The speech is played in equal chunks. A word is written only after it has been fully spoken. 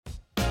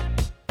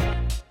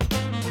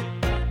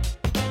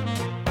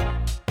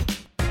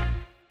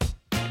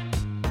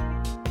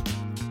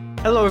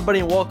Hello, everybody,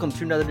 and welcome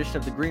to another edition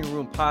of the Green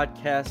Room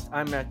Podcast.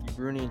 I'm Matthew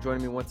Bruni, and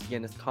joining me once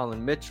again is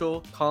Colin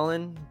Mitchell.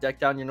 Colin, deck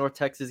down your North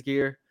Texas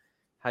gear.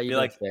 How you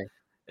doing today?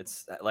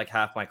 It's like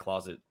half my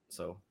closet,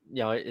 so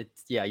you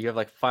have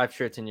like 5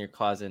 shirts in your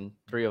closet, and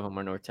 3 of them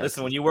are North Texas.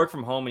 Listen, when you work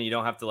from home and you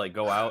don't have to like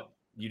go out,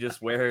 you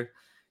just wear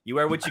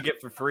what you get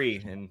for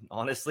free. And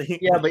honestly,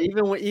 yeah, but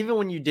even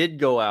when you did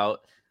go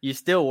out, you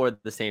still wore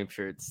the same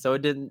shirts, so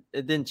it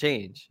didn't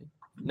change.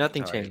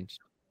 Nothing changed.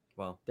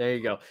 Well, there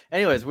you go.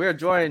 Anyways, we're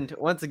joined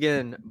once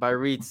again by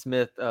Reed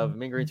Smith of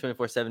Mean Green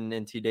 24/7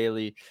 NT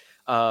Daily.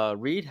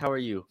 Reed, how are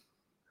you?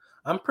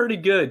 I'm pretty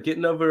good,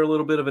 getting over a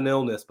little bit of an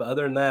illness, but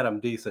other than that,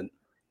 I'm decent.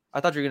 I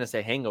thought you were gonna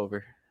say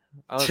hangover.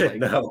 I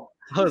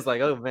was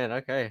like, oh man,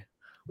 okay.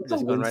 It's a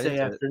Wednesday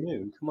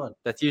afternoon. Come on.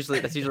 That's usually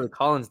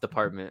Colin's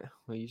department.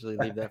 We usually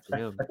leave that for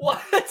him.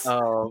 What?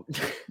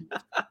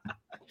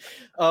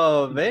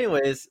 But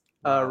anyways,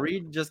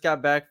 Reed just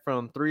got back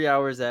from 3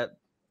 hours at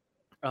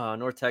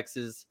North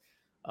Texas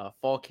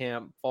fall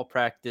camp, fall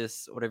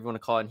practice, whatever you want to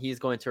call it. And he's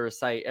going to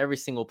recite every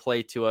single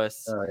play to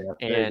us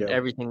and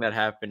everything that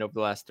happened over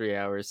the last 3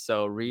 hours.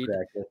 So Reed,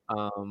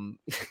 UTEP,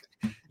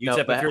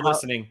 if you're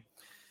listening.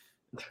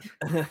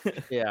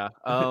 Yeah.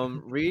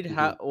 Reed,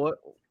 how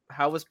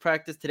was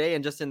practice today?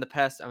 And just in the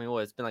past,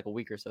 it's been like a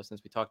week or so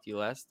since we talked to you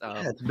last.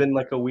 It's been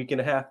like a week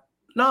and a half.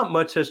 Not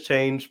much has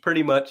changed.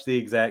 Pretty much the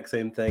exact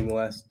same thing the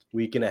last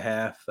week and a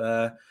half.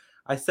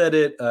 I said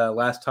it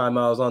last time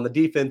I was on. The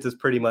defense is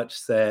pretty much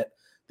set.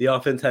 The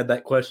offense had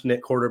that question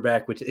at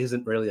quarterback, which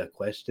isn't really a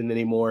question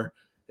anymore.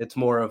 It's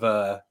more of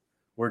a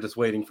we're just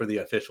waiting for the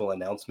official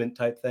announcement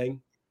type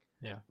thing.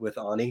 Yeah, with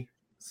Ani.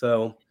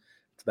 So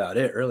that's about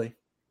it, really.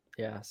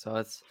 Yeah, so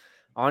it's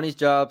Ani's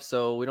job.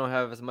 So we don't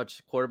have as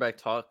much quarterback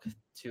talk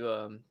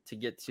to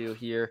get to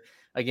here.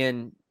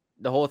 Again,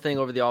 the whole thing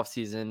over the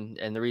offseason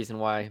and the reason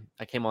why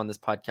I came on this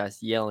podcast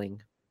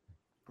yelling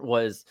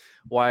was,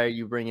 why are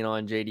you bringing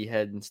on JD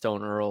Head and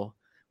Stone Earl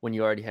when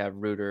you already have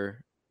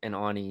Reuter and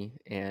Ani,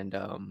 and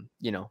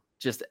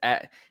just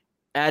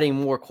adding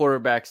more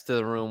quarterbacks to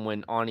the room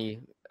when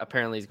Ani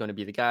apparently is going to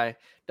be the guy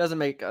doesn't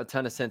make a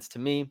ton of sense to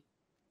me.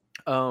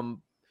 But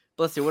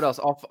let's see what else.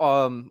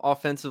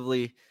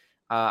 Offensively,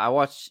 I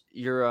watched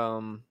your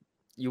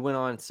you went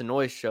on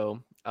Sonoy's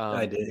show.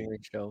 I did.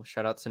 Show.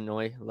 Shout out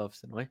Sonoy, love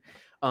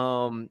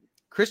Sonoy.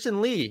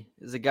 Christian Lee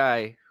is a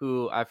guy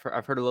who I've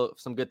heard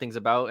some good things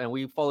about, and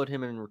we followed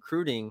him in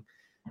recruiting.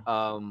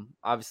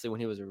 Obviously when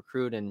he was a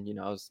recruit, and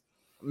I was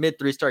mid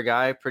 3-star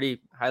guy, pretty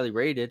highly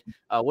rated.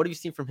 What have you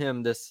seen from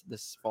him this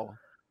fall?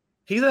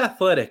 He's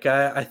athletic.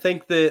 I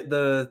think that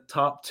the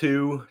top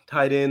 2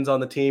 tight ends on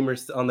the team or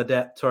on the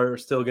depth are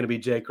still going to be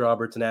Jake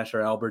Roberts and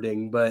Asher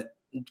Alberding, but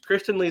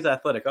Christian Lee's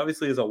athletic.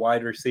 Obviously, as a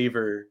wide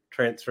receiver,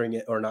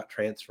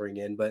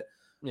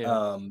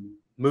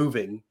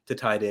 moving to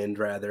tight end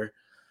rather.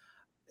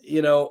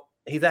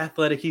 He's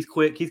athletic. He's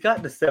quick. He's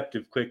got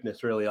deceptive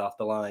quickness really off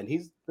the line.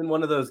 He's been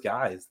one of those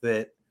guys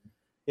that,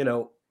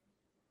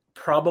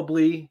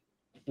 probably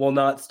will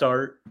not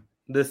start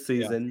this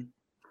season,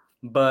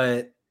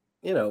 but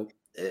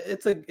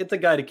it's a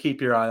guy to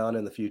keep your eye on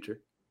in the future.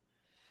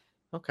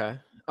 Okay.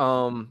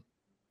 And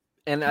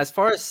as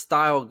far as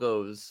style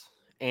goes,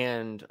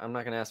 and I'm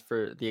not going to ask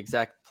for the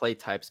exact play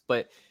types,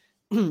 but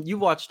you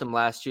watched them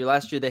last year.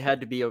 Last year they had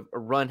to be a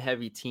run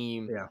heavy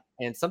team. Yeah.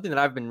 And something that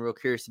I've been real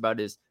curious about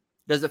is,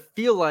 does it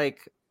feel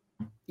like,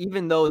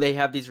 even though they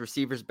have these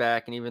receivers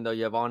back and even though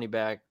you have Ani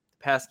back,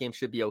 the pass game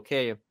should be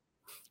okay,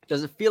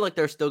 does it feel like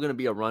they're still going to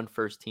be a run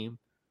first team?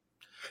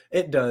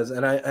 It does.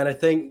 And I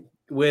think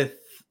with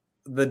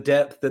the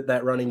depth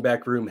that running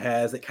back room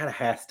has, it kind of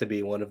has to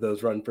be one of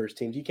those run first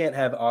teams. You can't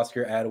have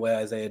Oscar Adaway,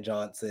 Isaiah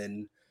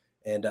Johnson,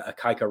 and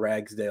Akaika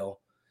Ragsdale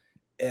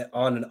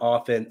on an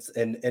offense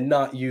and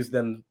not use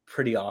them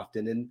pretty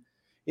often. And,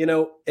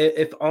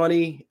 if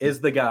Ani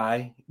is the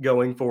guy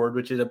going forward,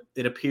 which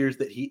it appears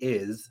that he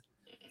is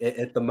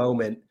at the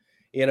moment,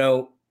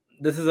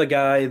 this is a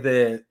guy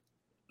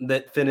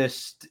that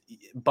finished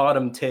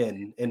bottom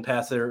 10 in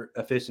passer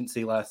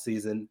efficiency last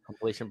season.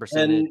 Completion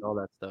percentage, all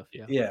that stuff.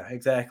 Yeah,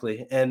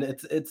 exactly. And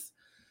it's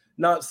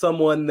not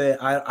someone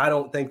that I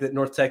don't think that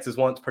North Texas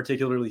wants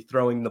particularly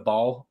throwing the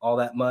ball all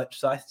that much.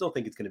 So I still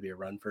think it's going to be a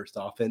run first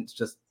offense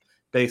just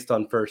based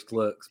on first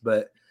looks.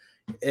 But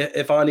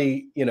if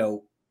Ani,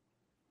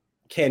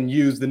 can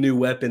use the new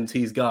weapons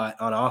he's got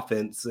on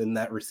offense in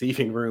that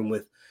receiving room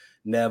with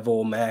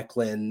Neville,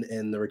 Macklin,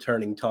 and the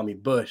returning Tommy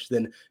Bush,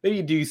 then maybe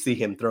you do see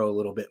him throw a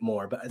little bit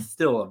more, but it's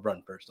still a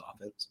run first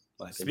offense.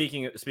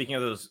 Speaking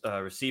of those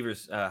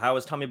receivers, how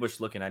is Tommy Bush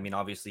looking?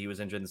 Obviously he was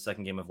injured in the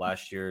second game of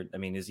last year.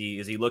 Is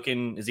he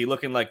looking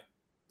like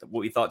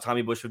what we thought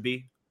Tommy Bush would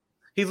be?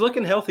 He's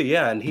looking healthy,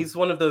 yeah, and he's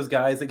one of those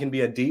guys that can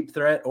be a deep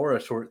threat or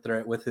a short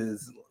threat with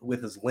his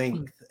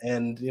length.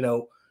 And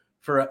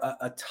for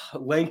a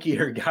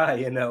lankier guy,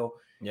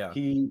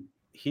 he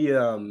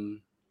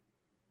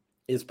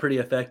is pretty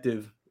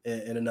effective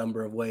in a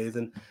number of ways.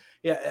 And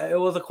yeah, it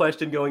was a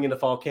question going into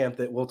fall camp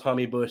that will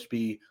Tommy Bush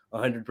be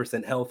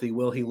 100% healthy?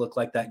 Will he look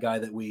like that guy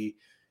that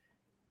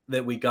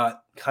that we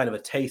got kind of a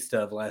taste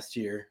of last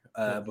year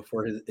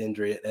before his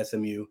injury at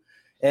SMU.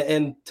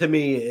 And to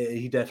me,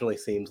 he definitely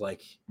seems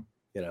like,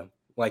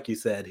 like you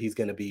said, he's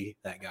going to be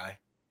that guy.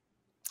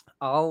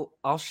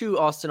 I'll shoot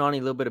Austin Aune a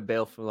little bit of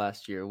bail from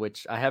last year,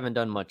 which I haven't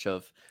done much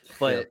of,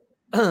 but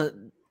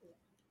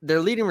their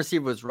leading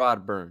receiver was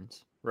Rod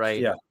Burns, right?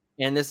 Yeah.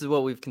 And this is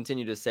what we've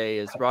continued to say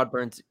is Rod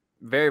Burns,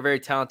 very, very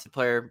talented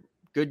player,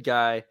 good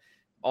guy,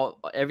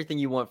 everything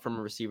you want from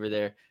a receiver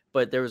there.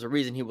 But there was a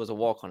reason he was a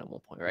walk-on at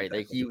one point, right?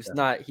 Exactly.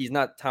 Like he's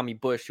not Tommy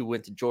Bush who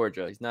went to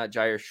Georgia. He's not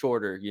Jair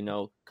Shorter,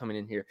 coming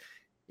in here.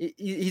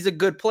 He's a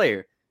good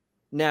player.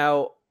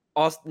 Now,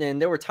 Austin, and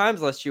there were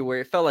times last year where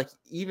it felt like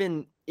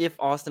even if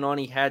Austin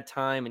Aune had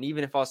time and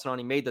even if Austin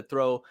Aune made the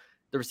throw,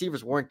 the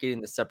receivers weren't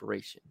getting the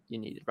separation you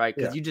needed, right?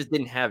 Because you just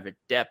didn't have a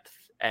depth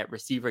at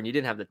receiver and you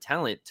didn't have the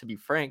talent, to be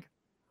frank,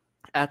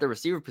 at the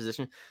receiver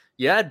position.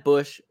 You add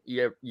Bush,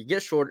 you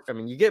get Shorter. I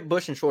mean, you get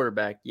Bush and Shorter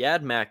back. You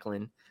add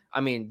Macklin. I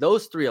mean,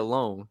 those three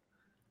alone,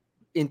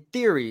 in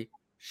theory,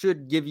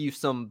 should give you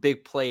some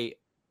big play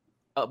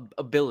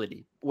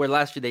ability, where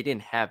last year they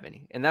didn't have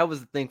any. And that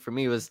was the thing for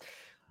me was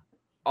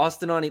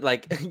Austin Aune,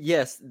 like,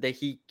 yes,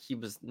 he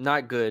was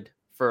not good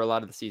for a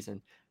lot of the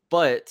season,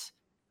 but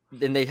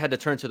then they had to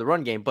turn to the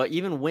run game. But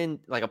even when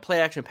like a play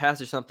action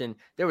pass or something,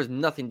 there was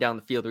nothing down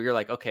the field where you're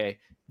like, okay,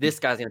 this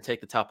guy's going to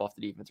take the top off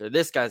the defense or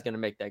this guy's going to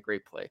make that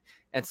great play.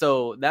 And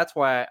so that's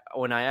why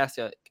when I asked,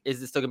 is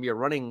this still going to be a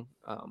running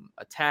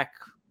attack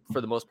for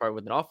the most part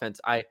with an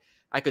offense? I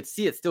could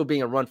see it still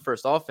being a run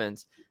first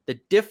offense. The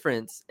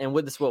difference, and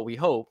with this, what we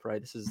hope,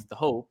 right? This is the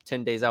hope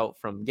 10 days out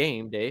from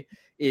game day,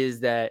 is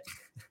that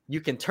you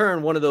can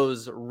turn one of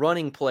those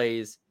running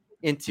plays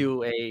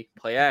into a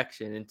play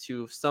action,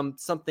 into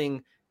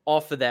something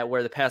off of that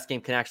where the pass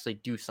game can actually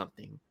do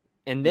something.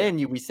 And then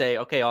we say,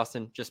 okay,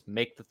 Austin, just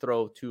make the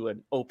throw to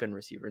an open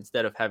receiver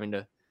instead of having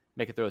to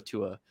make a throw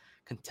to a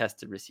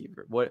contested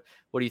receiver. What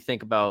do you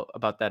think about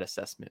that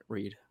assessment,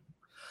 Reed?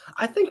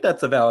 I think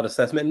that's a valid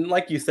assessment. And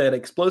like you said,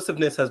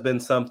 explosiveness has been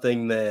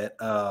something that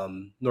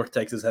North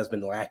Texas has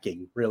been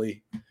lacking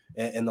really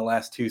in the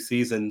last two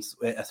seasons,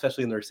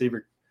 especially in the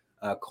receiver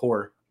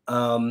core.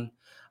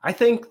 I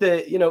think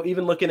that,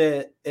 even looking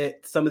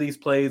at some of these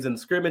plays and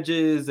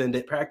scrimmages and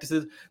at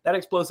practices, that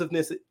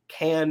explosiveness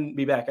can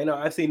be back. I know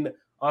I've seen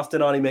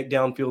Austin Aune make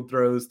downfield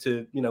throws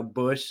to,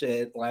 Bush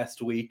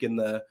last week in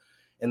the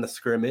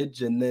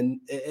scrimmage. And then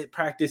at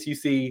practice, you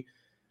see,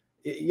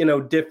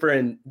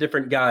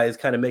 different guys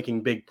kind of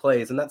making big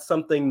plays. And that's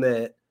something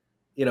that,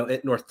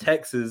 at North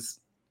Texas,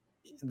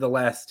 the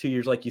last 2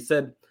 years, like you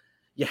said,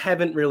 you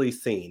haven't really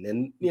seen.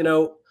 And,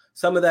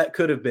 some of that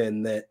could have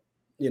been that,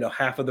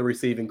 half of the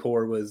receiving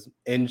core was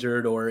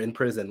injured or in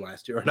prison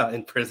last year, or not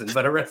in prison,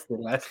 but arrested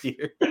last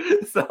year.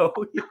 So,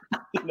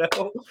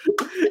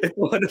 it's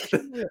one of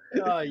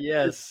the,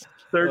 yes,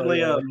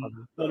 certainly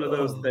one of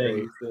those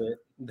things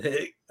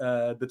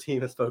that the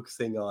team is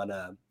focusing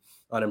on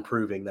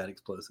improving that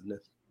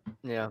explosiveness.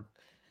 Yeah.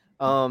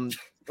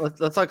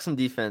 Let's talk some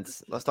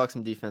defense. Let's talk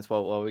some defense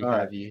while we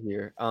have you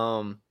here.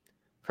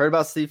 Heard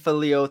about Steve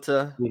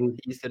Filiota. Mm-hmm.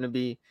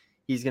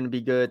 He's gonna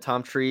be good.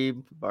 Tom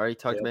Trebe, already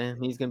talked about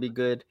him. He's gonna be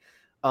good.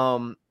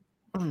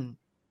 When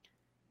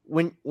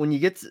you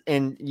get to,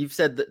 and you've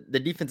said that the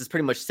defense is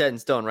pretty much set in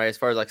stone, right? As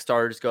far as like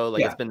starters go,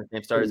 like it's been the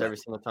same starters every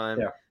single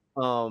time. Yeah.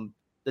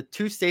 The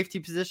two safety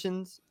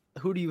positions,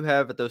 who do you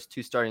have at those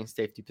two starting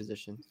safety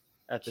positions?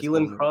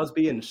 Keelan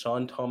Crosby and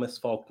Sean Thomas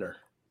Faulkner.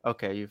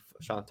 Okay, you've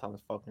Sean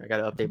Thomas Faulkner. I got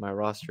to update my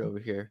roster over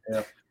here.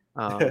 Yeah.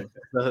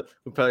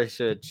 We probably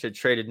should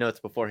traded notes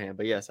beforehand,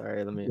 but yes, all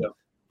right. Let me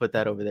put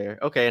that over there.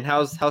 Okay, and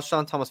how's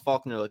Sean Thomas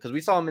Faulkner look? Because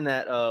we saw him in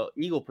that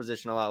Eagle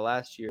position a lot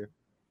last year.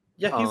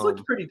 Yeah, he's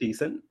looked pretty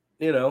decent.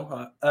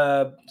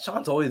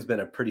 Sean's always been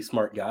a pretty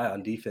smart guy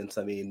on defense.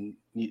 I mean,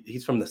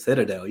 he's from the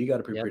Citadel. You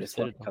got to be pretty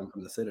smart to come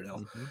from the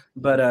Citadel. Mm-hmm.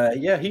 But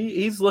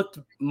he's looked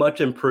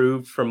much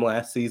improved from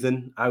last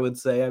season, I would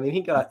say. I mean,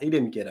 he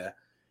didn't get a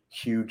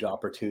huge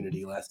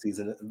opportunity last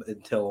season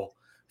until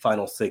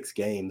final 6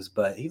 games,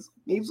 but he's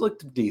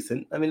looked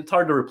decent. I mean, it's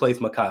hard to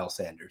replace Mikhail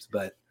Sanders,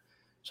 but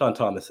Sean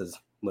Thomas has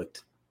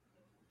looked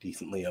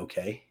decently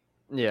okay.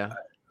 Yeah,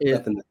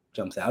 nothing that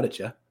jumps out at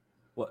you.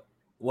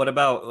 What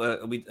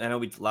about I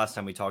know last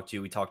time we talked to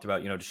you, we talked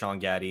about Deshaun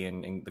Gaddy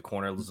and the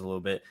corners a little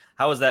bit.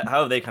 How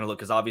have they kind of looked?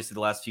 Because obviously the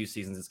last few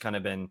seasons it's kind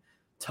of been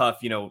tough.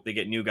 They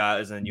get new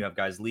guys and then you have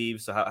guys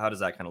leave. So how does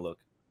that kind of look?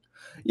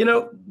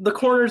 The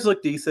corners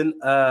look decent.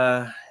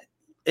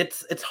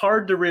 It's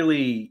hard to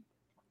really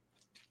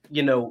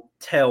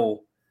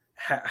tell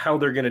how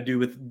they're going to do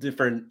with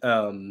different,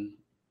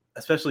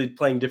 especially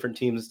playing different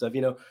teams and stuff.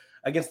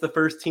 Against the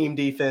first team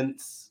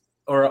defense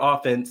or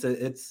offense,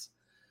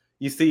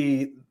 you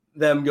see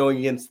them going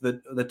against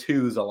the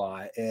twos a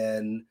lot,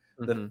 and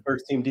the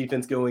first team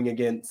defense going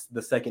against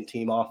the second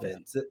team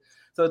offense.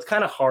 So it's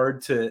kind of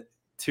hard to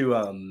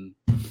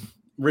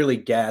really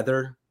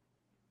gather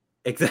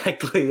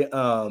exactly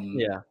how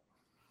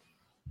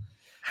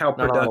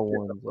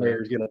productive the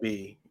player is going to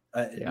be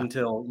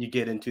until you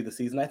get into the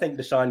season. I think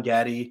Deshaun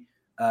Gaddy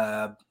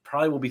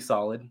probably will be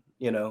solid.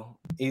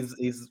 he's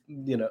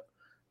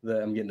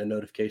I'm getting a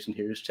notification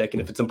here, just checking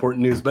if it's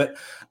important news, but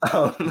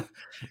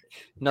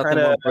nothing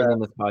more important than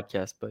this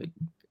podcast. But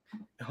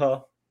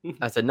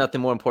I said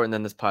nothing more important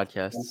than this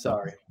podcast. I'm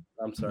sorry,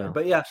 No.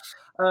 but yeah,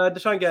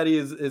 Deshaun Gaddy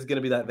is going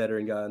to be that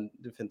veteran guy on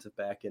defensive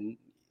back, and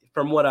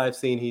from what I've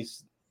seen,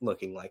 he's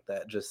looking like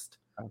that, just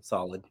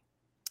solid.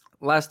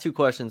 Last two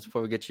questions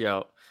before we get you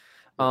out.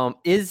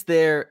 Is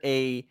there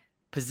a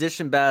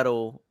position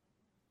battle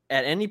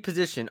at any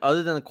position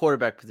other than the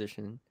quarterback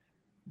position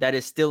that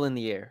is still in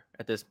the air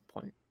at this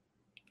point?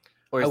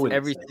 Or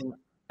is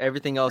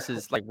everything else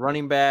is like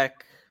running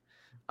back?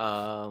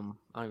 I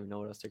don't even know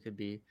what else there could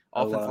be.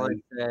 Offensive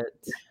line set,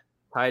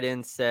 tight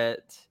end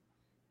set,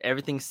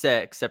 everything's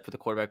set except for the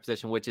quarterback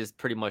position, which is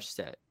pretty much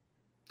set.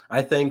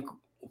 I think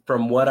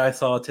from what I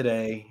saw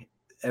today,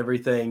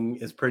 everything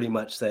is pretty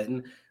much set.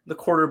 And the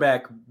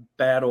quarterback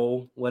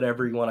battle,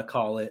 whatever you want to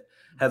call it,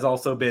 has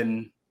also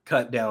been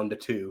cut down to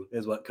 2,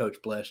 is what Coach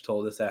Blesh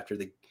told us after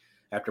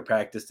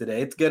practice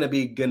today. It's going to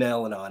be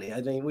Gunnell and Ani.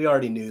 I think we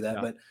already knew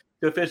that, but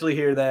to officially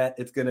hear that,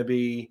 it's going to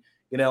be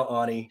Gunnell,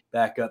 Ani,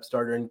 backup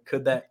starter. And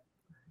could that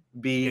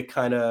be a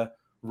kind of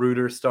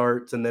Reuter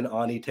starts and then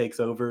Ani takes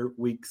over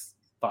weeks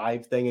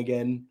 5 thing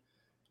again?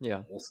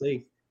 Yeah, we'll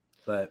see.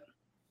 But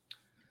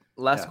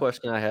last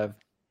question I have.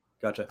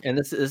 Gotcha. And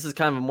this is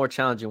kind of a more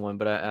challenging one,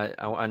 but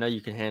I know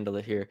you can handle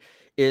it here.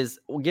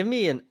 Give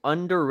me an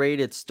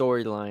underrated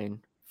storyline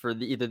for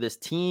either this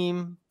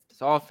team, this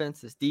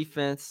offense, this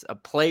defense, a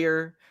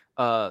player,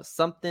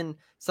 something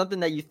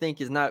that you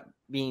think is not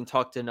being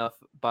talked enough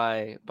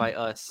by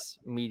us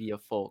media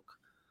folk.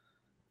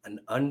 An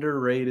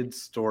underrated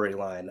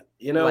storyline,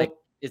 like,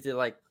 is it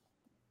like?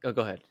 Oh,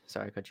 go ahead.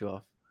 Sorry, I cut you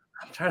off.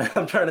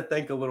 I'm trying to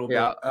think a little bit.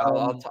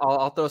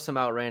 I'll throw some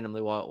out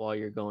randomly while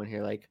you're going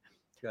here. Like,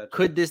 gotcha.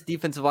 Could this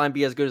defensive line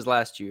be as good as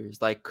last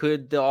year's? Like,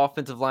 could the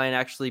offensive line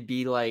actually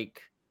be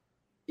like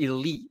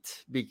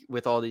elite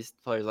with all these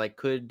players? Like,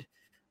 could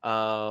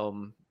I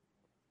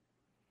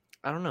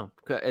don't know.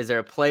 Is there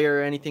a player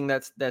or anything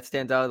that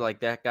stands out?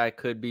 Like, that guy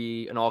could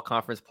be an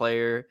all-conference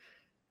player.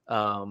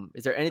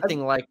 Is there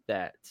anything like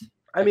that?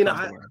 I mean,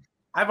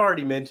 I've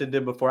already mentioned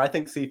him before. I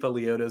think Sifa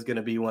Leota is going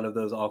to be one of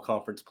those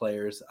all-conference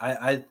players.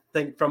 I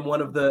think from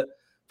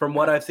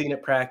what I've seen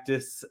at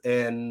practice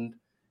and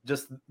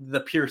just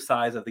the pure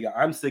size of the guy.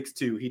 I'm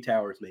 6'2". He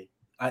towers me.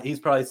 He's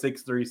probably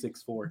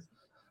 6'3",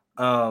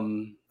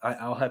 6'4".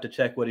 I'll have to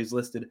check what he's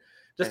listed.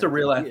 Just a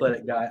real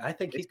athletic guy. I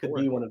think he could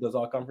be one of those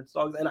all-conference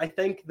dogs. And I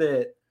think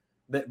that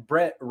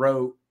Brett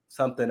wrote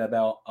something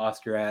about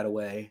Oscar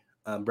Attaway.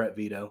 Brett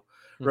Vito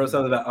wrote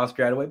something about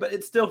Oscar Attaway, but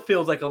it still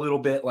feels like a little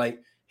bit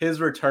like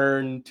his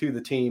return to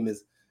the team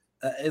is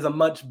a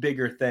much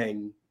bigger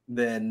thing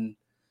than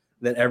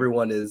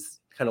everyone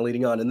is kind of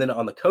leading on. And then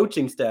on the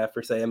coaching staff,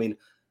 per se, I mean,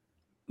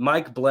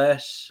 Mike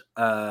Blesh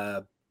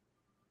having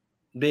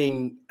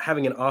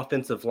an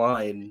offensive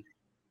line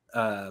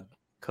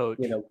coach,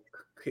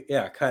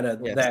 kind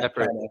of that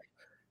kind of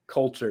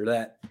culture,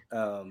 that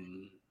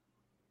I'm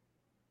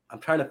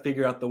trying to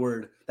figure out the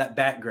word, that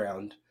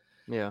background.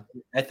 Yeah,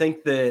 I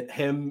think that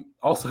him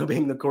also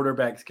being the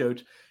quarterback's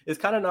coach is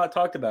kind of not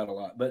talked about a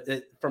lot. But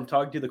from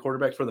talking to the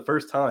quarterbacks for the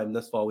first time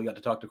this fall, we got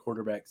to talk to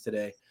quarterbacks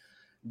today.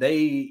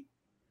 They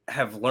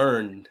have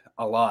learned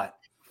a lot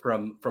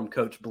from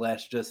Coach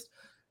Blesh. Just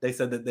they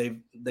said that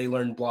they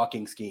learned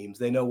blocking schemes.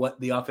 They know what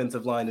the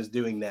offensive line is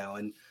doing now.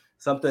 And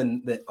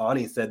something that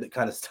Ani said that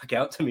kind of stuck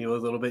out to me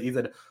was a little bit. He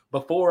said,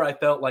 "Before I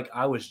felt like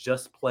I was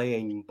just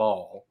playing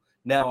ball.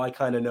 Now I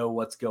kind of know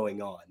what's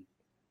going on."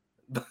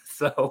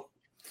 So.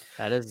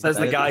 Says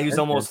the guy who's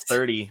almost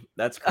 30.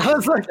 That's crazy. I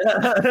was like,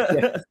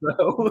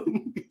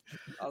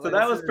 so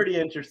that was pretty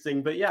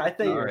interesting. But yeah, I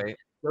think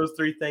those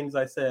 3 things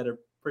I said are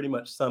pretty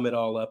much sum it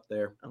all up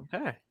there.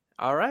 Okay.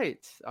 All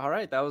right.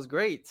 That was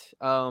great.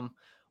 Well,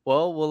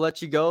 we'll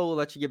let you go. We'll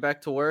let you get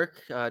back to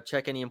work,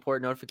 check any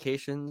important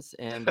notifications,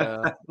 and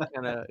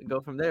kind of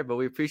go from there. But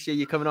we appreciate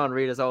you coming on,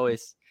 Reed, as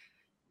always.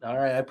 All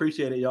right. I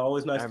appreciate it. Y'all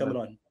always nice coming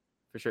on.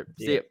 For sure.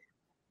 See you.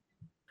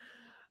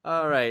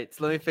 All right,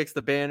 so let me fix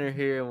the banner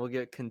here, and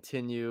we'll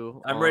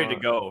continue. I'm ready to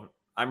go.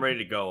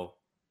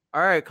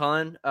 All right,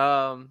 Colin.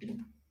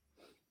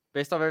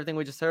 Based off everything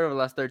we just heard over the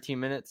last 13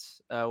 minutes,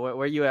 where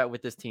are you at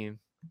with this team?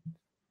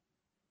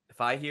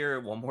 If I hear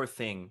one more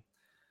thing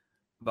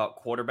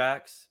about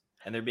quarterbacks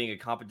and there being a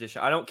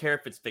competition, I don't care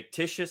if it's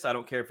fictitious. I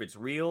don't care if it's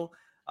real.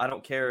 I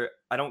don't care.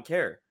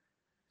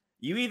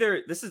 You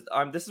either this is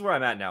where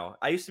I'm at now.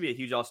 I used to be a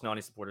huge Austin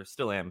Aune supporter.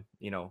 Still am.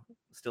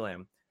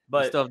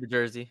 But you still have the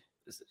jersey.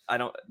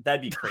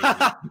 That'd be crazy.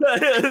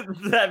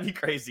 That'd be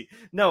crazy.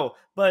 No,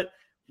 but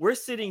we're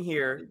sitting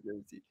here.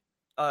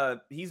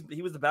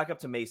 He was the backup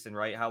to Mason,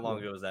 right? How long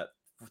ago was that?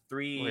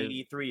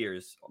 3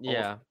 years.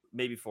 Yeah, almost,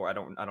 maybe 4. I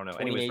don't know.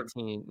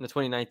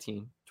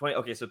 2019.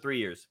 Okay, so 3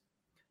 years.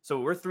 So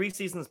we're 3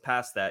 seasons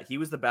past that. He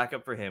was the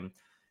backup for him,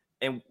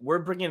 and we're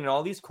bringing in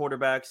all these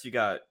quarterbacks. You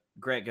got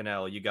Grant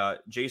Gunnell. You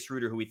got Jace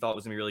Reuter, who we thought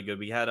was gonna be really good.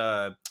 We had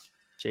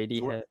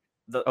JD.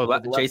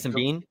 the Jason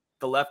Bean.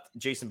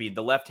 Jason Bean,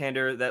 the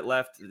left-hander that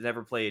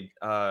never played.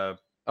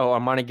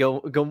 Oh,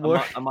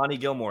 Gilmore. Amani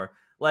Gilmore.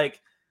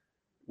 Like,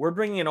 we're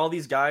bringing in all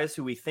these guys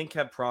who we think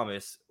have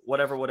promise,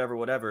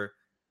 whatever.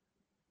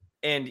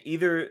 And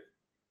either,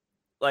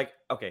 like,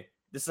 okay,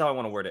 this is how I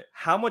want to word it.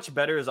 How much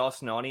better is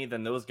Osinani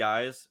than those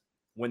guys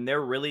when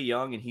they're really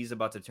young and he's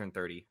about to turn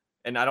 30?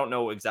 And I don't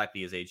know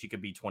exactly his age. He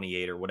could be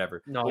 28 or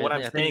whatever. No, but what I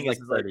I'm think saying he's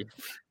is, like 30.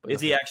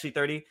 Is he actually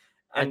 30?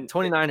 And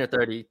 29 or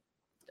 30.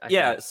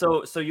 Yeah,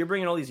 so you're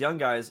bringing all these young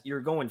guys.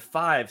 You're going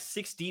 5,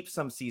 6 deep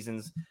some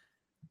seasons.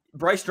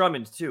 Bryce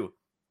Drummond too.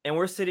 And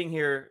we're sitting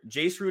here.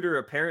 Jace Ruder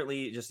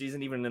apparently just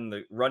isn't even in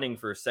the running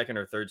for second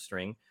or third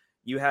string.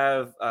 You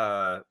have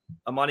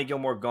Amani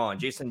Gilmore gone.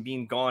 Jason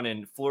Bean gone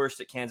and flourished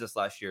at Kansas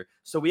last year.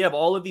 So we have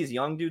all of these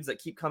young dudes that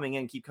keep coming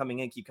in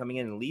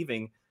and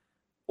leaving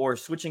or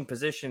switching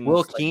positions.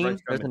 Will Keene,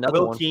 there's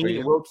another one for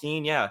you. Will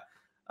Keene, yeah.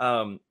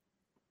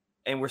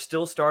 And we're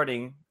still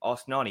starting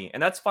Osinani.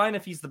 And that's fine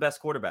if he's the best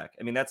quarterback.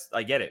 I mean,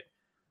 I get it.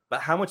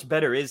 But how much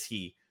better is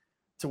he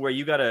to where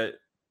you got to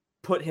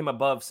put him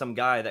above some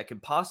guy that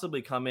could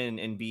possibly come in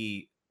and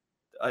be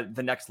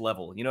the next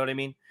level? You know what I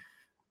mean?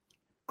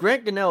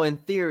 Grant Gunnell, in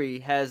theory,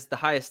 has the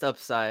highest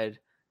upside.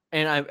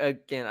 And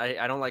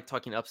I don't like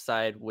talking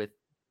upside with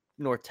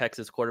North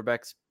Texas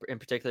quarterbacks in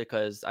particular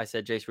because I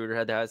said Jace Ruder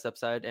had the highest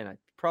upside, and I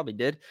probably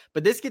did.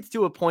 But this gets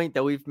to a point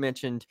that we've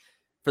mentioned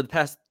for the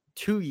past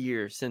 2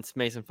 years since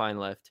Mason Fine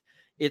left.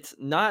 It's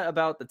not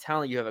about the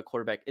talent you have at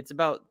quarterback. It's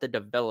about the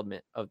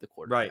development of the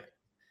quarterback. Right.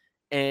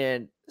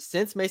 And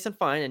since Mason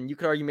Fine, and you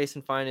could argue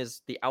Mason Fine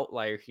is the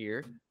outlier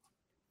here,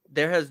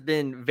 there has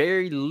been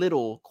very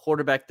little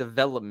quarterback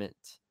development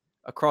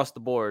across the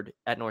board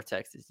at North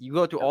Texas. You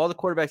go through all the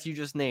quarterbacks you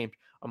just named.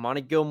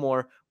 Amani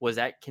Gilmore was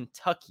at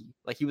Kentucky.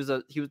 Like he was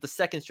the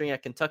second string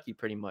at Kentucky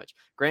pretty much.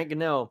 Grant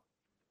Gunnell,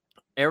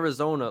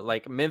 Arizona,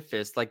 like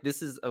Memphis, like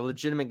this is a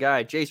legitimate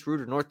guy. Jace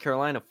Ruder, North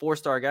Carolina,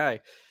 4-star guy.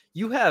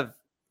 You have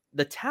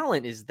the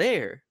talent is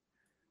there.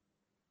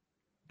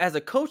 As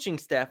a coaching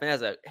staff and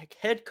as a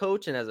head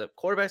coach and as a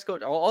quarterbacks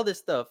coach, all this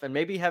stuff, and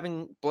maybe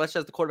having Blesh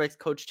as the quarterbacks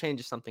coach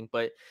changes something,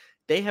 but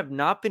they have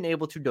not been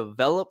able to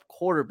develop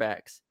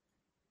quarterbacks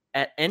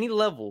at any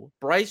level.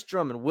 Bryce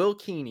Drummond, Will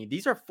Keene,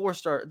 these are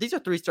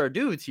 3-star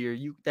dudes here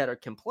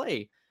that can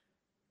play.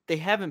 They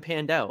haven't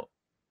panned out.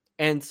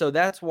 And so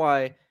that's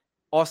why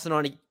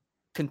Osinani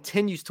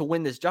continues to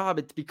win this job.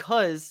 It's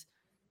because,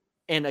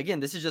 and again,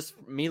 this is just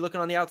me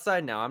looking on the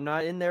outside now. I'm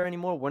not in there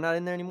anymore. We're not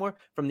in there anymore.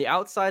 From the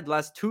outside, the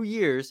last 2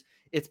 years,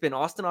 it's been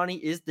Osinani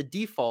is the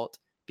default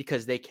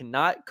because they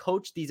cannot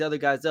coach these other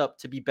guys up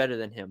to be better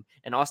than him.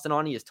 And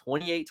Osinani is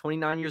 28,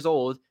 29 years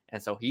old,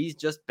 and so he's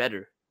just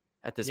better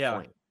at this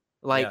point.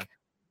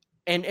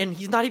 And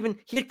he's not even,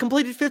 he had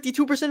completed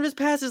 52% of his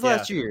passes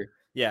last year.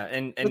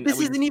 Yeah. But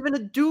this isn't even a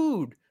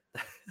dude.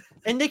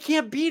 And they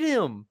can't beat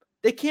him.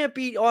 They can't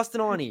beat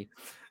Osinani.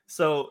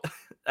 So,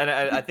 and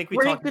I think we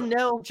talked about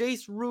Gunnell,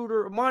 Jace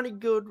Ruder, Amani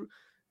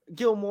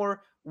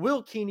Gilmore,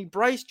 Will Keene,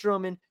 Bryce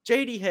Drummond,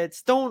 JD Head,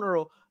 Stone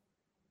Earl.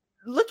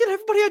 Look at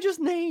everybody I just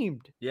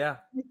named. Yeah.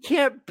 You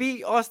can't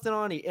beat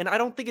Osinani. And I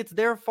don't think it's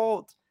their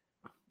fault.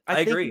 I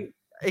agree.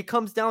 It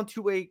comes down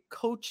to a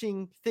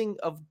coaching thing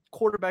of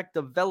quarterback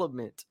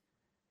development.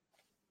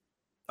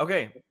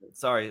 Okay,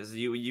 sorry,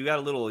 you got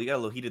a little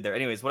heated there.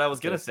 Anyways, what I was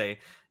gonna say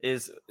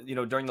is,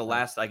 during the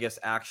last, I guess,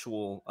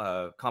 actual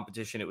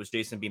competition, it was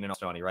Jason Bean and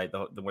Osinani, right?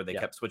 The where they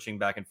kept switching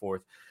back and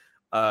forth.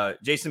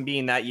 Jason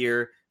Bean that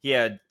year, he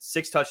had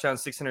 6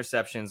 touchdowns, 6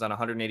 interceptions on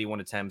 181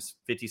 attempts,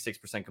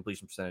 56%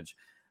 completion percentage.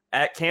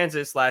 At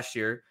Kansas last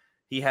year,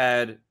 he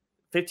had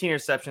 15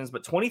 interceptions,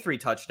 but 23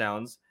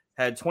 touchdowns,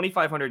 had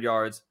 2,500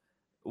 yards.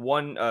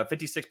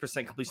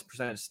 56% completion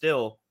percentage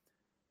still,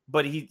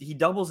 but he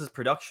doubles his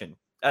production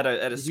at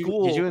a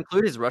school. Did you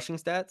include his rushing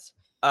stats?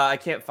 I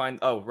can't find.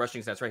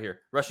 Rushing stats right here.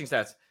 Rushing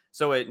stats.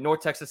 So at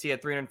North Texas, he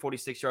had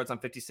 346 yards on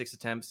 56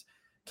 attempts.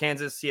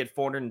 Kansas, he had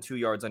 402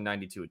 yards on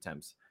 92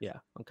 attempts. Yeah.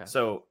 Okay.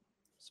 So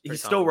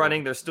he's still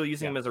running. They're still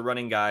using him as a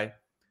running guy.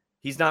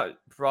 He's not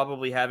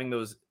probably having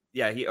those.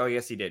 Yeah.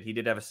 Yes, he did. He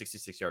did have a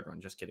 66-yard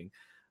run. Just kidding.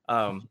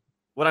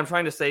 What I'm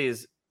trying to say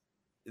is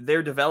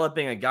they're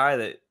developing a guy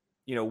that,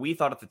 we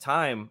thought at the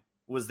time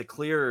was the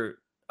clear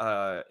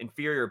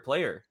inferior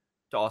player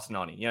to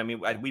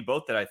Osinani. We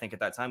both did. I think at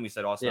that time we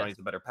said Osinani's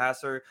a better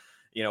passer.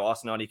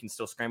 Osinani can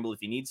still scramble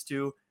if he needs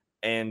to,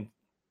 and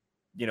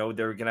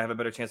they're gonna have a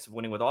better chance of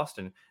winning with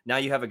Austin. Now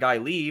you have a guy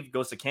leave,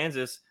 goes to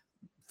Kansas,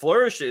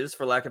 flourishes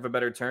for lack of a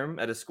better term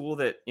at a school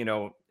that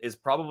is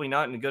probably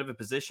not in as good of a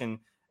position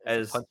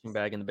as a punching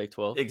bag in the Big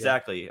 12.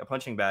 Exactly, a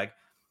punching bag.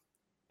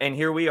 And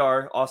here we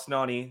are,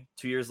 Osinani,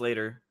 2 years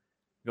later,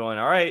 going,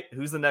 all right,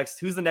 who's the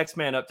next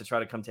man up to try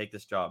to come take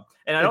this job?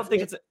 And I don't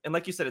think and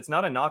like you said, it's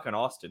not a knock on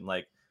Austin.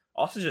 Like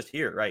Austin's just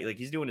here, right? Like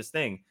he's doing his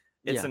thing.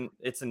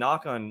 It's a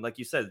knock on, like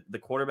you said, the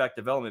quarterback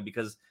development,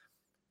 because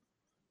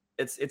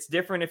it's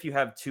different if you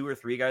have 2 or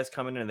 3 guys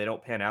coming in and they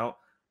don't pan out.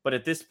 But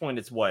at this point,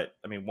 it's 1,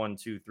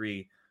 2,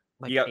 3.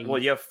 Like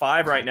you have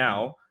 5 right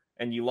now,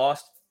 and you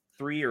lost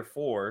 3 or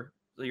 4.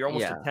 So you're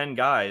almost at 10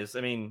 guys.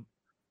 I mean,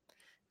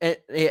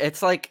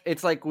 it's like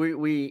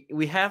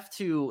we have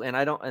to, and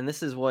I don't, and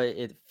this is what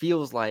it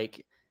feels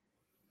like.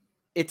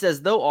 it's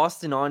as though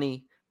Austin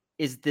Aune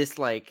is this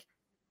like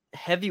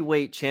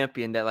heavyweight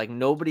champion that like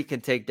nobody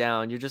can take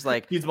down. You're just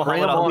like, He's bring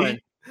Muhammad him Ali.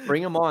 on,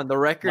 bring him on. The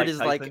record Mike is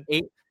like Tyson.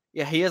 8.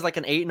 Yeah, he has like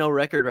an 8-0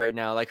 record right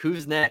now. Like,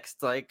 who's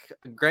next? Like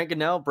Grant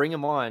Gunnell, bring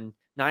him on,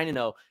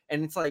 9-0.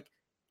 And it's like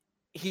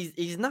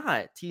he's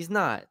not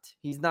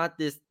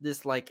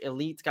this like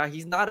elite guy.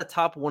 He's not a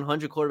top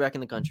 100 quarterback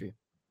in the country.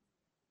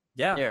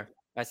 Yeah. There,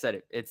 I said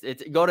it.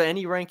 It's go to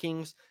any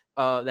rankings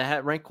that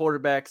have ranked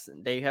quarterbacks.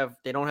 They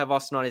don't have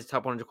Austin Aune as a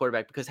top 100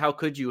 quarterback, because how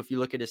could you if you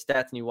look at his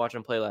stats and you watch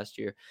him play last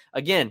year?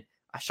 Again,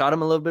 I shot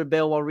him a little bit of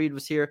bail while Reed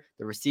was here.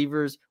 The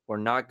receivers were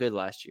not good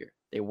last year.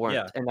 They weren't,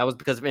 Yeah. and that was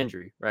because of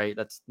injury, right?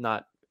 That's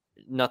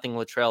nothing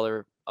Luttrell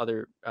or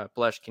other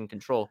Blesh can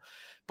control.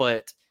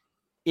 But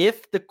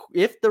if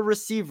the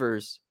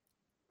receivers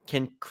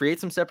can create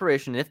some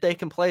separation, if they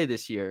can play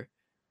this year,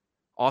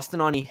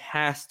 Austin Aune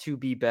has to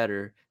be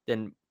better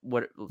than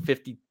what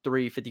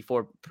 53,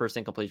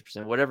 54% completion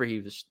percent, whatever he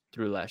was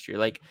through last year.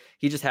 Like,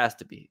 he just has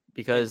to be,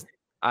 because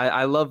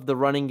I love the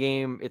running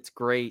game. It's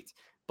great.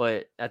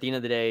 But at the end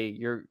of the day,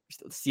 your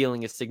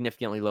ceiling is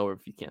significantly lower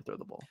if you can't throw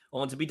the ball.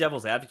 Well, and to be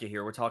devil's advocate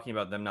here, we're talking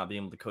about them not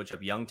being able to coach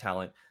up young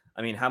talent.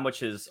 I mean, how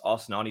much has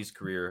Austin Aune's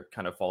career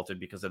kind of faltered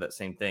because of that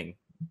same thing?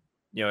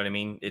 You know what I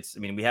mean?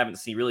 We haven't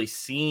really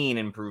seen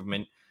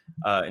improvement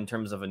in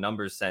terms of a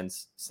numbers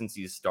sense since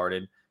he's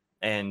started.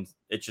 And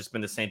it's just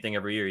been the same thing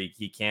every year.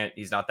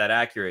 He's not that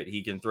accurate.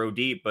 He can throw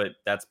deep, but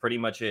that's pretty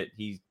much it.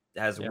 He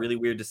has really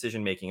weird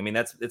decision making. I mean,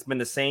 it's been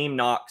the same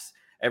knocks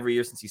every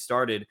year since he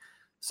started.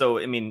 So,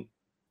 I mean,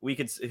 we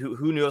could,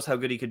 who knows how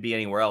good he could be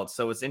anywhere else.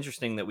 So it's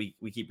interesting that we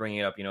keep bringing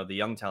it up, the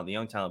young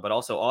talent, but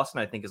also Austin,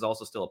 I think, is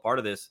also still a part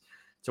of this,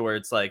 to where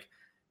it's like,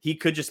 he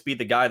could just be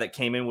the guy that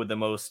came in with the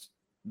most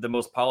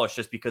polish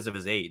just because of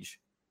his age,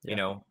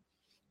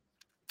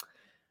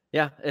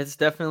 Yeah, it's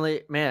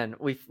definitely, man,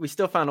 we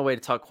still found a way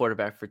to talk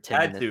quarterback for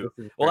 10 minutes.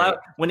 Well,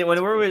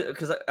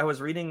 because I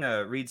was reading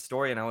Reed's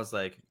story and I was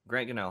like,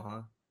 Grant Gunnell,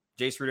 huh?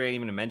 Jace Ruder ain't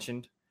even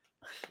mentioned.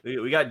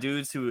 We got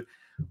dudes who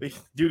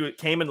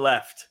came and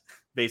left.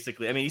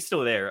 Basically, I mean, he's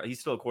still there. He's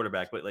still a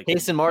quarterback, but like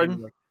Cason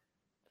Martin,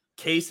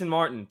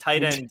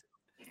 tight end,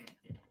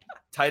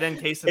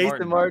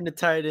 Cason Martin, the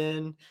tight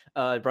end,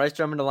 Bryce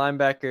Drummond, the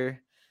linebacker.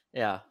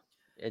 Yeah,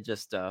 it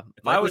just if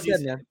I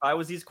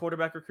was these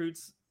quarterback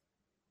recruits,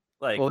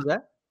 like, what was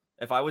that?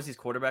 If I was these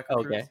quarterback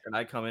recruits and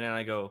I come in and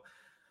I go,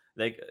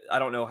 like, I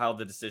don't know how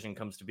the decision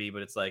comes to be,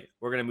 but it's like,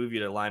 we're going to move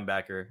you to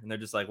linebacker. And they're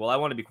just like, well, I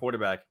want to be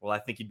quarterback. Well, I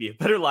think you'd be a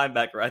better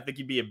linebacker. I think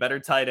you'd be a better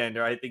tight end,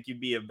 or I think you'd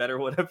be a better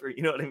whatever.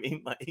 You know what I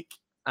mean? Like,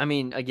 I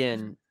mean,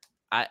 again,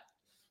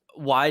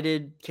 why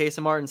did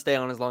Cason Martin stay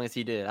on as long as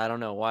he did? I don't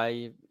know.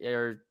 Why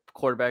are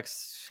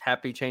quarterbacks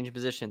happy changing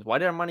positions? Why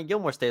did Armani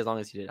Gilmore stay as long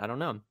as he did? I don't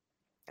know.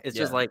 It's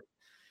just like,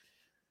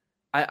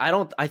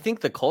 I think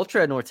the culture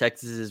at North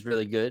Texas is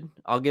really good.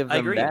 I'll give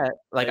them that.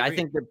 Like, I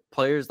think the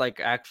players like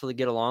actually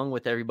get along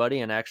with everybody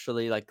and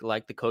actually like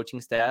the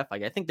coaching staff.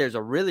 Like, I think there's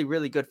a really,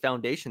 really good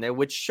foundation there,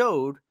 which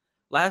showed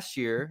last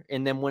year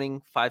in them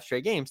winning 5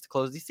 straight games to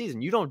close the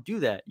season. You don't do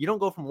that. You don't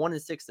go from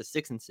 1-6 to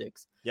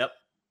 6-6. Yep.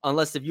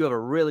 Unless if you have a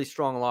really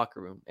strong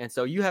locker room. And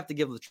so you have to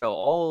give Luttrell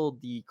all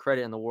the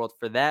credit in the world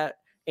for that,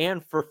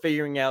 and for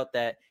figuring out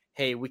that,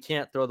 hey, we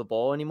can't throw the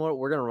ball anymore.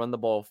 We're going to run the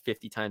ball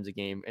 50 times a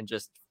game and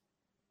just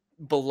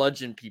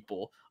bludgeon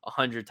people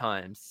 100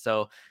 times.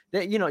 So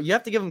that, you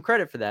have to give them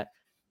credit for that.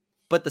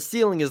 But the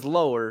ceiling is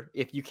lower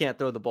if you can't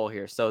throw the ball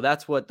here. So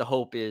that's what the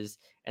hope is.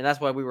 And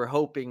that's why we were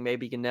hoping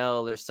maybe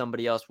Gunnell or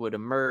somebody else would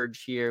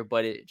emerge here,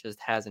 but it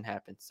just hasn't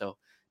happened. So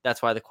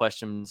that's why the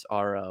questions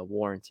are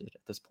warranted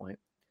at this point.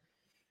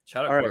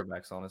 Shout out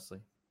quarterbacks, honestly.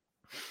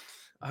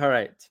 All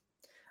right.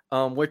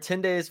 We're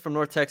 10 days from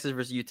North Texas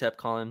versus UTEP,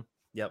 Colin.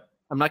 Yep.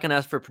 I'm not going to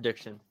ask for a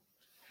prediction.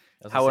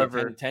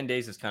 However, 10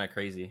 days is kind of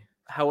crazy.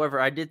 However,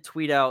 I did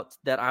tweet out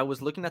that I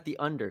was looking at the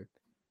under.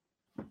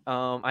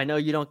 I know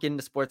you don't get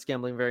into sports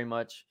gambling very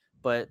much,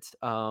 but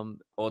well,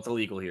 it's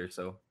illegal here,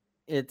 so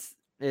it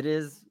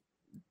is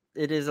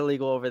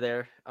illegal over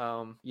there.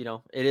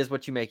 It is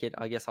what you make it,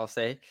 I guess I'll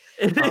say.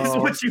 It is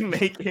what you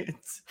make it.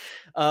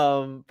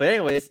 But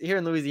anyways, here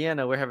in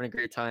Louisiana, we're having a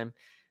great time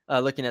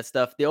looking at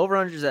stuff. The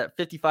over-under is at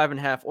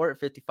 55.5 or at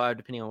 55,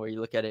 depending on where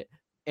you look at it.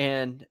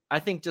 And I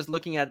think just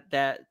looking at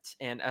that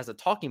and as a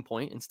talking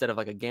point instead of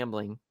like a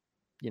gambling,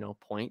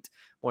 point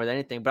more than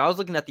anything. But I was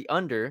looking at the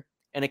under,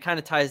 and it kind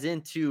of ties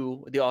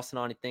into the Austin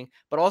Aune thing,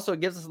 but also it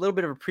gives us a little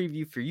bit of a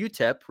preview for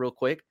UTEP real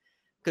quick,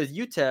 because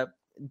UTEP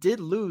did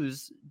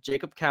lose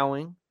Jacob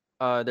Cowing,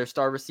 their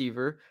star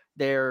receiver.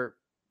 They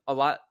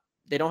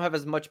don't have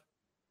as much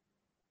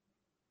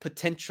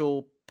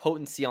potential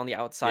potency on the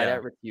outside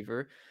at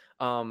receiver.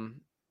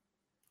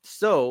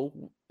 So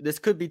this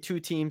could be two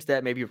teams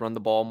that maybe run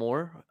the ball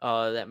more,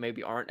 that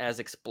maybe aren't as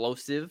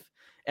explosive.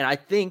 And I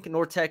think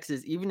North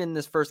Texas, even in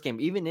this first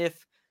game, even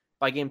if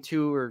by game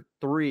 2 or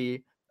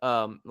 3,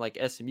 like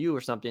SMU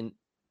or something,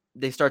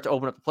 they start to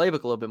open up the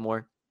playbook a little bit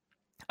more,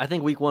 I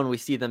think week 1 we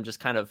see them just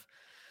kind of,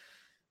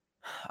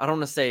 I don't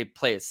want to say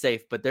play it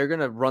safe, but they're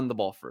going to run the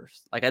ball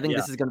first. Like, I think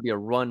this is going to be a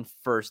run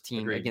first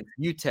team against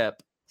UTEP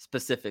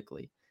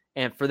specifically.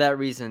 And for that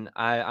reason,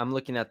 I'm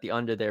looking at the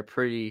under there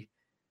pretty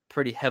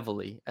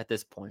heavily at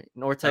this point.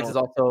 North Texas is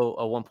also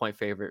a 1-point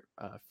favorite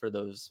for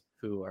those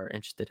who are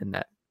interested in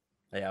that.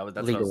 Yeah,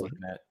 that's legally. what I was looking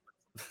at.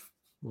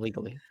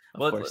 Legally,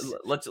 of well, course.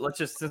 Let's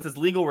just, since it's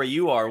legal where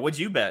you are, what'd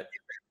you bet?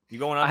 You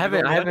going on? I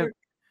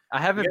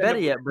haven't bet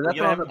it yet, but that's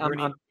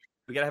what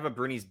we gotta have a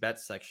Bernie's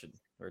bets section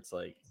where it's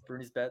like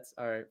Bernie's bets.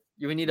 All right,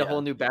 we need a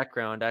whole new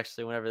background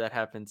actually. Whenever that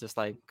happens, just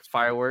like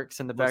fireworks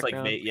in the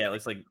background. It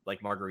looks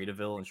like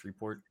Margaritaville and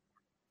Shreveport.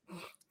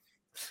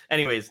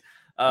 Anyways,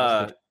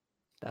 that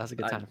was a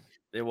good time.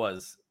 It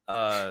was.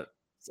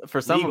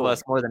 For some of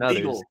us more than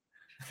others.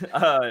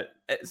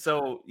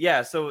 So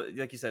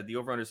like you said, the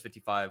over-under is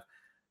 55.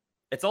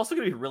 It's also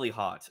going to be really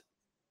hot,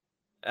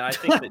 and I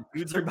think that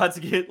dudes are about to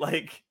get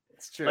like.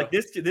 It's true. Like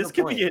this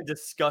could be a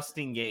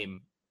disgusting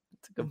game.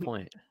 It's a good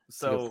point.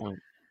 So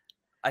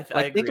I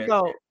think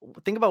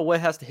about what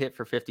has to hit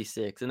for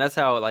 56, and that's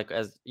how, like,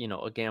 as you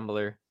know, a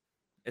gambler.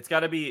 It's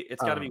got to be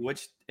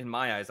which, in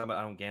my eyes, I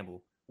don't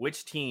gamble.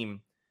 Which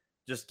team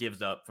just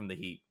gives up from the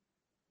heat?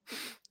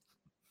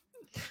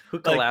 Who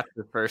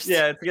collapses first?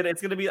 Yeah,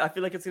 it's gonna be. I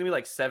feel like it's gonna be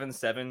like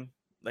 7-7,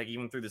 like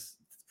even through this,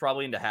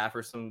 probably into half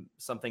or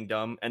something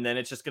dumb, and then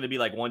it's just gonna be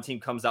like one team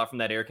comes out from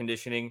that air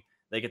conditioning,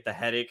 they get the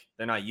headache,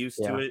 they're not used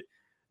to it,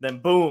 then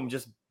boom,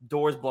 just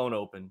doors blown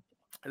open.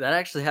 That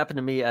actually happened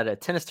to me at a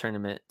tennis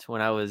tournament when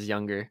I was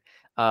younger.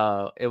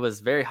 It was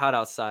very hot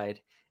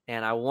outside,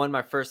 and I won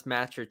my first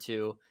match or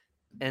two,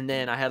 and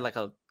then I had like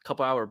a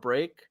couple hour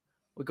break.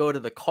 We go to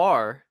the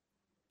car,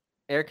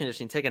 air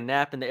conditioning, take a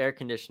nap in the air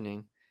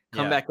conditioning.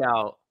 Come back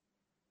out,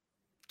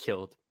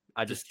 killed.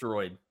 I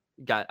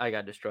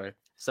got destroyed.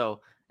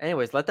 So,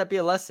 anyways, let that be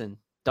a lesson.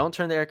 Don't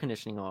turn the air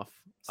conditioning off.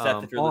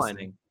 Seth, if you're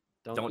listening,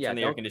 don't turn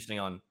the air conditioning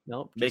on.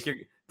 Nope.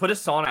 Put a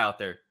sauna out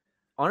there.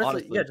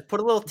 Honestly, just put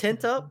a little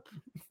tent up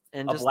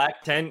and a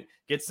black tent.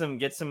 Get some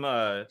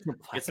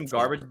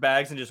garbage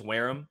bags and just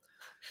wear them.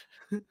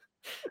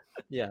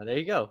 Yeah, there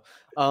you go.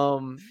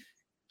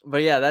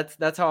 But yeah,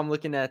 that's how I'm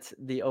looking at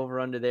the over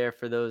under there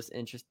for those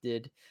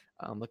interested.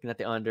 Looking at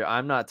the under,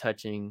 I'm not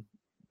touching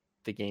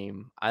the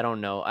game. I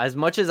don't know. As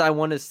much as I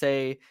want to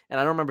say, and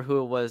I don't remember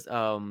who it was.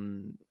 I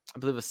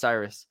believe it was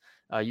Cyrus.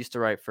 Used to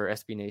write for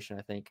SB Nation,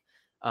 I think,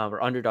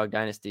 or Underdog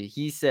Dynasty.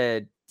 He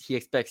said he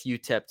expects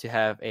UTEP to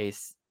have a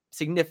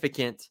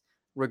significant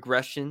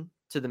regression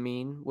to the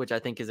mean, which I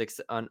think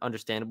is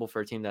understandable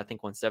for a team that I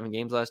think won 7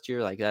 games last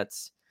year. Like,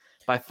 that's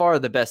by far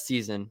the best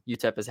season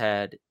UTEP has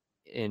had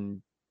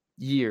in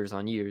years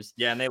on years.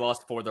 Yeah, and they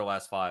lost 4 of their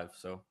last 5.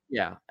 So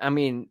yeah, I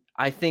mean,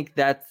 I think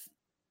that's,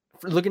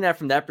 looking at it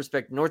from that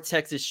perspective, North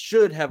Texas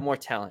should have more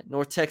talent.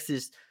 North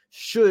Texas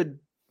should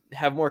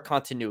have more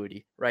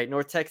continuity, right?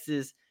 North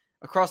Texas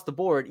across the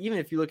board, even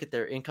if you look at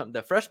their income,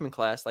 the freshman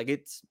class, like,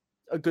 it's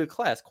a good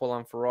class.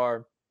 Colon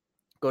Farrar,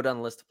 go down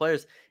the list of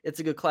players. It's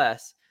a good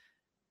class.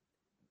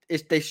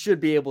 They should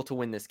be able to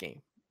win this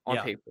game on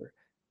paper.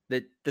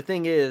 The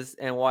thing is,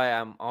 and why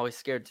I'm always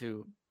scared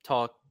to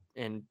talk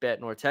and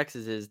bet North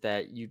Texas, is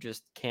that you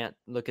just can't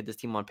look at this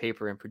team on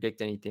paper and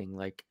predict anything.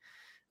 Like,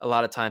 a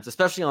lot of times,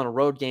 especially on a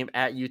road game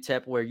at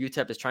UTEP, where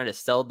UTEP is trying to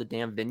sell the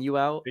damn venue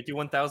out.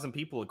 51,000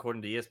 people,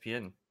 according to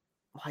ESPN.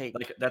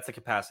 Like that's the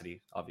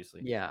capacity,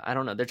 obviously. Yeah, I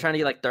don't know. They're trying to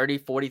get like 30,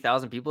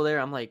 40,000 people there.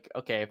 I'm like,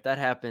 okay, if that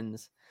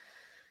happens,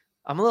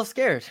 I'm a little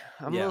scared.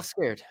 A little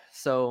scared.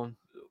 So,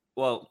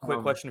 well,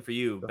 quick question for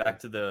you. Back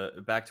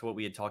to what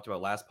we had talked about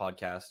last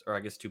podcast, or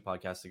I guess 2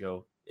 podcasts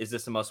ago. Is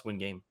this a must-win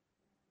game?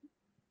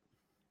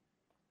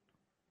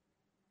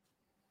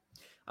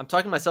 I'm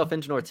talking myself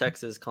into North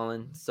Texas,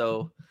 Colin.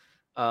 So,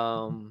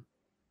 I'm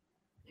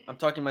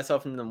talking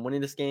myself into them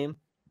winning this game.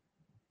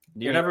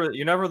 You're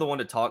never the one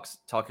to talk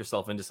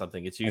yourself into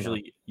something. It's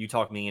usually you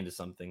talk me into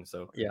something.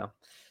 So yeah,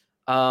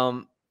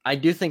 I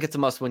do think it's a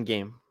must-win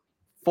game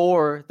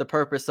for the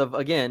purpose of,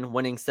 again,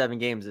 winning 7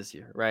 games this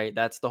year. Right,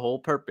 that's the whole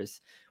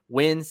purpose.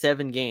 Win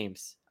 7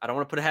 games. I don't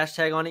want to put a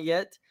hashtag on it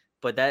yet,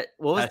 but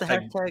what was the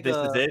hashtag? This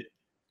is it.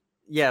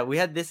 Yeah, we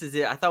had "This Is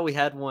It." I thought we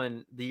had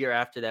one the year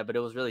after that, but it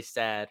was really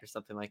sad or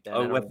something like that.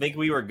 Oh, I think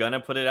we were gonna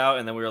put it out,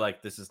 and then we were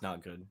like, "This is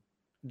not good."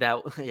 I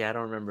don't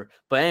remember.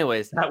 But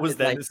anyways, that was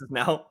then. Like, this is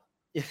now.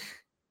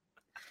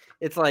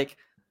 It's like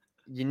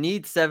you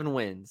need 7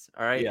 wins.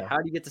 All right. Yeah. How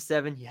do you get to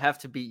 7? You have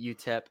to beat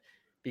UTEP,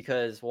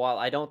 because while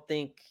I don't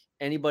think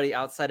anybody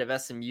outside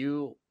of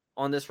SMU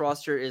on this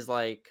roster is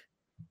like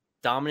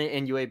dominant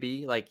in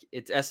UAB, like,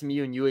 it's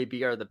SMU and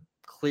UAB are the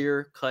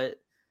clear-cut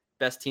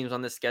best teams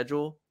on this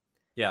schedule.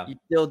 Yeah. You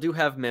still do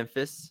have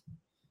Memphis.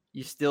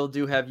 You still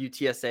do have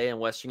UTSA and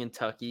Western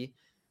Kentucky.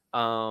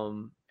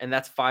 And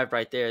that's 5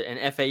 right there.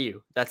 And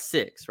FAU, that's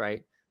 6,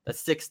 right?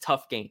 That's 6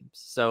 tough games.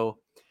 So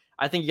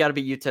I think you got to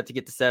beat UTEP to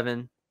get to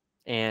 7,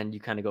 and you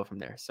kind of go from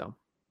there. So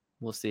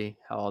we'll see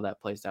how all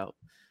that plays out.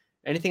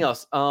 Anything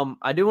else?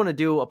 I do want to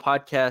do a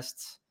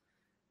podcast.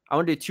 I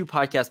want to do 2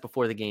 podcasts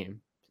before the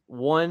game.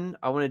 One,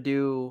 I want to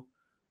do,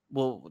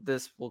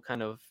 this will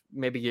kind of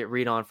maybe get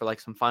read on for like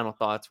some final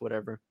thoughts,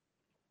 whatever.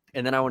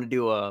 And then I want to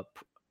do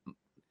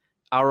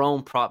our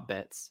own prop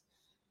bets.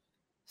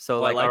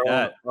 So Oh, I like our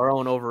that.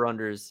 own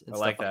over-unders and I stuff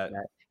like like that.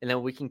 that. And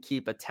then we can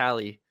keep a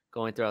tally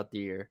going throughout the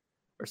year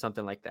or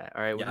something like that.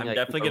 All right. Yeah, We can, I'm like,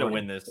 definitely keep a gonna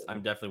running win this.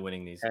 I'm definitely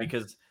winning these Okay.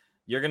 because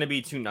you're gonna be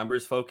too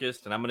numbers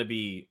focused, and I'm gonna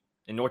be.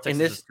 And North And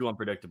Texas this- is too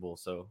unpredictable.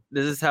 So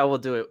This is how we'll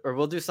do it. Or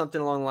we'll do something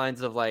along the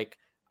lines of like,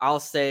 I'll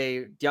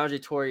say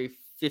DeAndre Torrey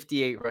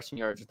 58 rushing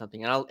yards or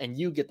something, and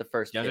you get the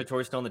first DeAndre pick.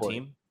 Torrey's still on the for it.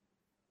 team.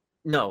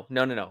 No,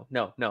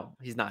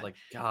 he's not. Like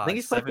I God, think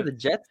he's playing for 7 the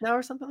Jets now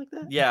or something like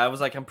that. Yeah, I was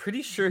like, I'm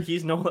pretty sure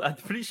he's no. I'm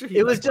pretty sure he's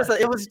It was like just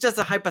last- it was just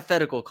a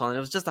hypothetical, Colin. It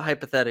was just a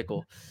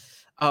hypothetical.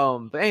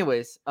 But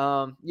anyways,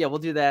 yeah, we'll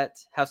do that.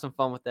 Have some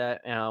fun with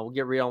that. We'll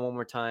get real one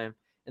more time,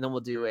 and then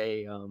we'll do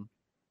a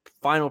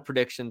final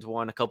predictions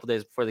one a couple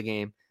days before the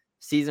game,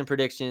 season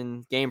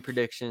predictions, game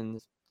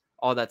predictions,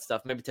 all that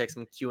stuff. Maybe take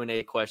some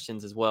Q&A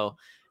questions as well,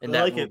 and I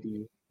that like will it.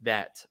 be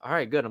that. All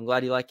right, good. I'm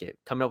glad you like it.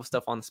 Coming up with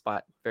stuff on the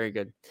spot. Very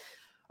good.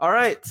 All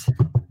right,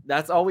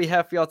 that's all we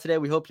have for y'all today.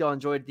 We hope y'all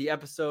enjoyed the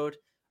episode.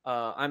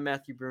 I'm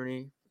Matthew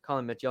Bruni.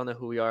 Colin Mitch, y'all know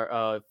who we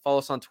are. Follow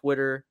us on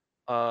Twitter,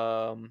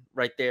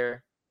 right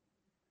there.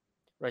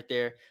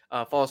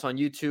 Follow us on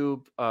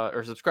YouTube,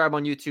 or subscribe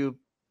on YouTube.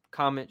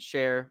 Comment,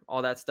 share,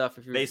 all that stuff.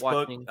 If you're Facebook.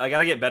 watching, I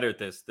gotta get better at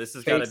this. This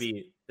has gotta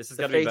be. This has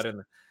gotta be better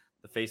than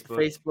the Facebook,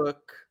 the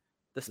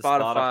the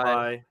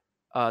Spotify,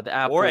 the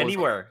Apple, or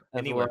anywhere,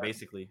 everywhere.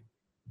 basically.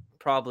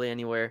 Probably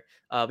anywhere.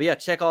 But yeah,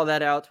 check all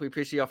that out. We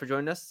appreciate y'all for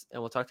joining us,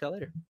 and we'll talk to y'all later.